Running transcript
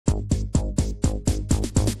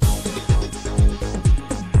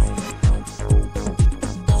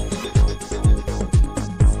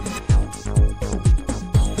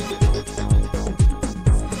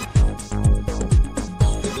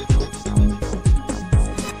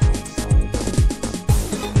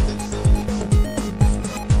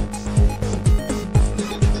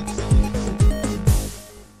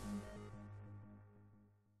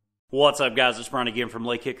What's up, guys? It's Bryan again from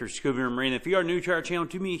LakeHickoryScuba and Marine. If you are new to our channel,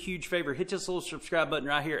 do me a huge favor. Hit this little subscribe button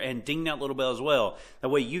right here and ding that little bell as well. That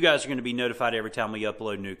way you guys are going to be notified every time we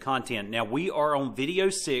upload new content. Now, we are on video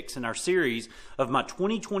 6 in our series of my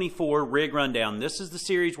 2024 rig rundown. This is the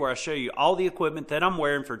series where I show you all the equipment that I'm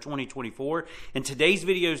wearing for 2024. And today's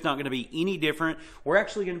video is not going to be any different. We're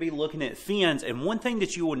actually going to be looking at fins. And one thing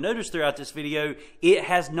that you will notice throughout this video, it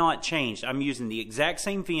has not changed. I'm using the exact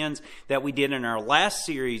same fins that we did in our last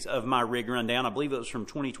series of my rig rundown. I believe it was from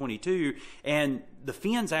 2022, and the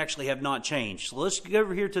fins actually have not changed. So let's go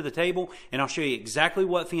over here to the table and I'll show you exactly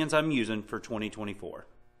what fins I'm using for 2024.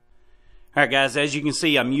 Alright guys, as you can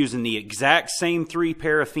see, I'm using the exact same 3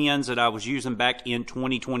 pair of fins that I was using back in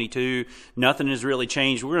 2022. Nothing has really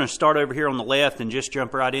changed. We're going to start over here on the left and just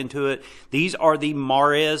jump right into it. These are the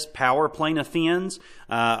Mares Power Plana fins.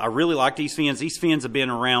 I really like these fins. These fins have been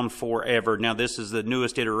around forever. Now this is the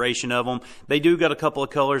newest iteration of them. They do got a couple of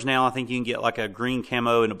colors now. I think you can get like a green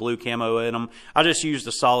camo and a blue camo in them. I just used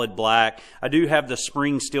the solid black. I do have the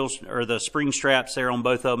spring straps there on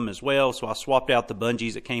both of them as well, so I swapped out the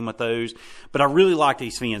bungees that came with those. But I really like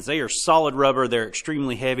these fins. They are solid rubber. They're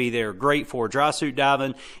extremely heavy. They're great for dry suit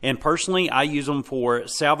diving. And personally, I use them for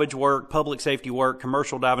salvage work, public safety work,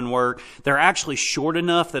 commercial diving work. They're actually short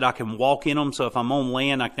enough that I can walk in them. So if I'm on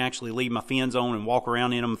land, I can actually leave my fins on and walk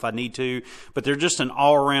around in them if I need to. But they're just an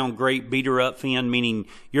all-around great beater-up fin, meaning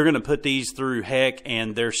you're going to put these through heck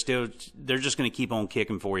and they're just going to keep on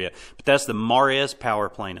kicking for you. But that's the Mares Power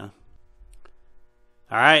Plana.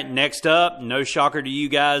 All right, next up, no shocker to you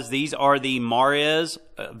guys, these are the Mares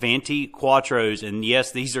Avanti Quattros. And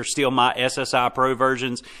yes, these are still my SSI Pro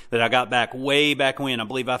versions that I got way back when. I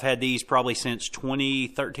believe I've had these probably since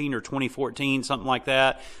 2013 or 2014, something like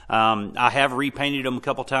that. I have repainted them a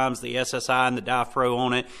couple times, the SSI and the Dive Pro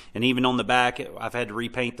on it. And even on the back, I've had to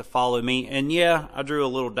repaint the Follow Me. And yeah, I drew a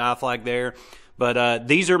little dive flag there. But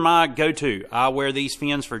these are my go-to. I wear these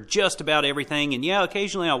fins for just about everything. And yeah,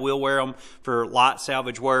 occasionally I will wear them for light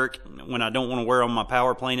salvage work when I don't want to wear them on my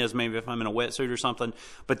power planas, maybe if I'm in a wetsuit or something.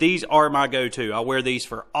 But these are my go-to. I wear these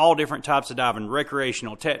for all different types of diving,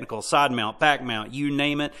 recreational, technical, side mount, back mount, you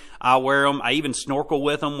name it. I wear them. I even snorkel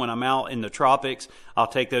with them when I'm out in the tropics. I'll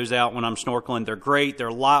take those out when I'm snorkeling. They're great.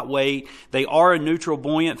 They're lightweight. They are a neutral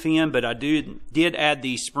buoyant fin, but I did add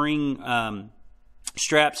the spring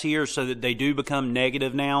straps here so that they do become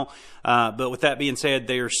negative now. But with that being said,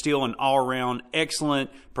 they are still an all-around excellent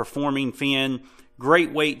performing fin.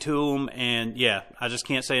 Great weight to them. And yeah, I just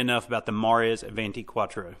can't say enough about the Mares Avanti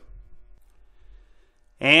Quattro.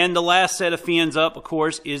 And the last set of fins up, of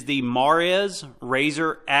course, is the Mares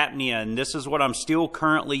Razor Apnea. And this is what I'm still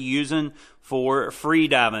currently using for free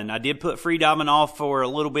diving. I did put free diving off for a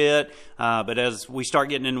little bit, but as we start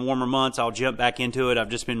getting into warmer months, I'll jump back into it. I've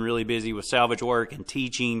just been really busy with salvage work and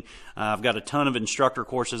teaching. I've got a ton of instructor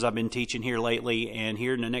courses I've been teaching here lately, and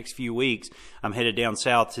here in the next few weeks, I'm headed down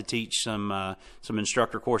south to teach some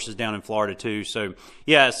instructor courses down in Florida too. So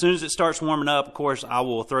yeah, as soon as it starts warming up, of course, I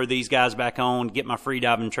will throw these guys back on, get my free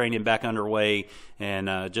diving training back underway,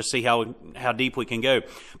 and just see how deep we can go.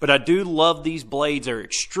 But I do love these blades. They're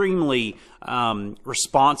extremely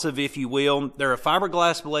responsive, if you will. They're a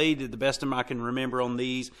fiberglass blade, the best of I can remember on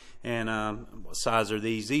these. And what size are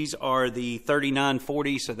these? These are the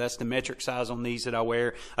 3940, so that's the metric size on these that I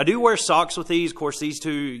wear. I do wear socks with these. Of course, these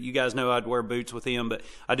two, you guys know I'd wear boots with them, but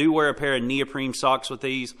I do wear a pair of neoprene socks with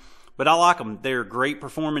these. But I like them. They're great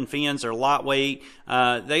performing fins. They're lightweight.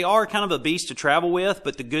 They are kind of a beast to travel with,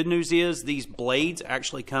 but the good news is these blades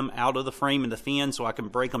actually come out of the frame of the fin, so I can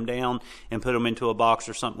break them down and put them into a box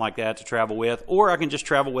or something like that to travel with. Or I can just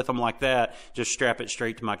travel with them like that, just strap it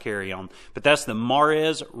straight to my carry-on. But that's the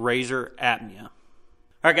Mares Razor Apnea.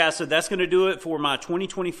 Alright guys, so that's going to do it for my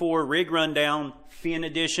 2024 rig rundown fin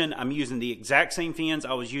edition. I'm using the exact same fins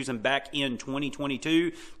I was using back in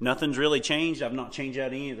 2022. Nothing's really changed. I've not changed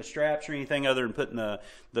out any of the straps or anything other than putting the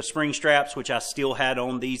spring straps, which I still had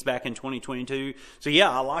on these back in 2022. So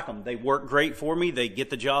yeah, I like them. They work great for me. They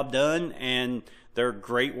get the job done, and they're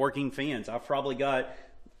great working fins. I've probably got,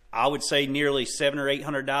 I would say, nearly 700 or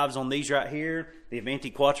 800 dives on these right here. The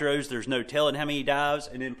Avanti Quattros, there's no telling how many dives.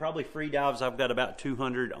 And then probably free dives, I've got about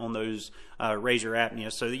 200 on those Razor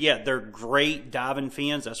Apnea. So yeah, they're great diving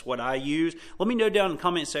fins. That's what I use. Let me know down in the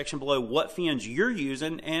comment section below what fins you're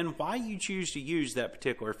using and why you choose to use that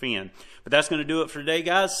particular fin. But that's going to do it for today,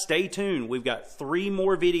 guys. Stay tuned. We've got 3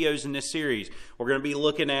 more videos in this series. We're going to be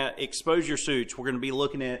looking at exposure suits. We're going to be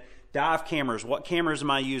looking at dive cameras. What cameras am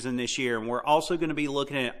I using this year? And we're also going to be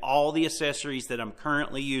looking at all the accessories that I'm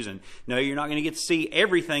currently using. No, you're not going to get to see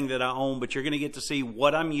everything that I own, but you're going to get to see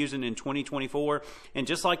what I'm using in 2024. And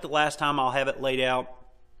just like the last time, I'll have it laid out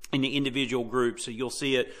in the individual groups. So you'll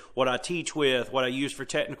see it, what I teach with, what I use for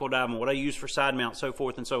technical diving, what I use for side mount, so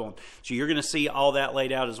forth and so on. So you're going to see all that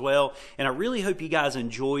laid out as well. And I really hope you guys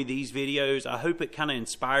enjoy these videos. I hope it kind of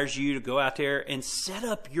inspires you to go out there and set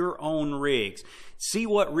up your own rigs. See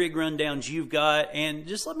what rig rundowns you've got, and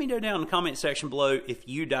just let me know down in the comment section below if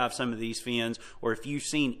you dive some of these fins, or if you've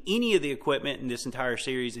seen any of the equipment in this entire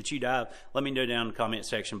series that you dive. Let me know down in the comment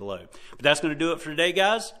section below. But that's going to do it for today,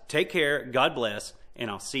 guys. Take care, God bless,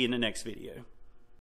 and I'll see you in the next video.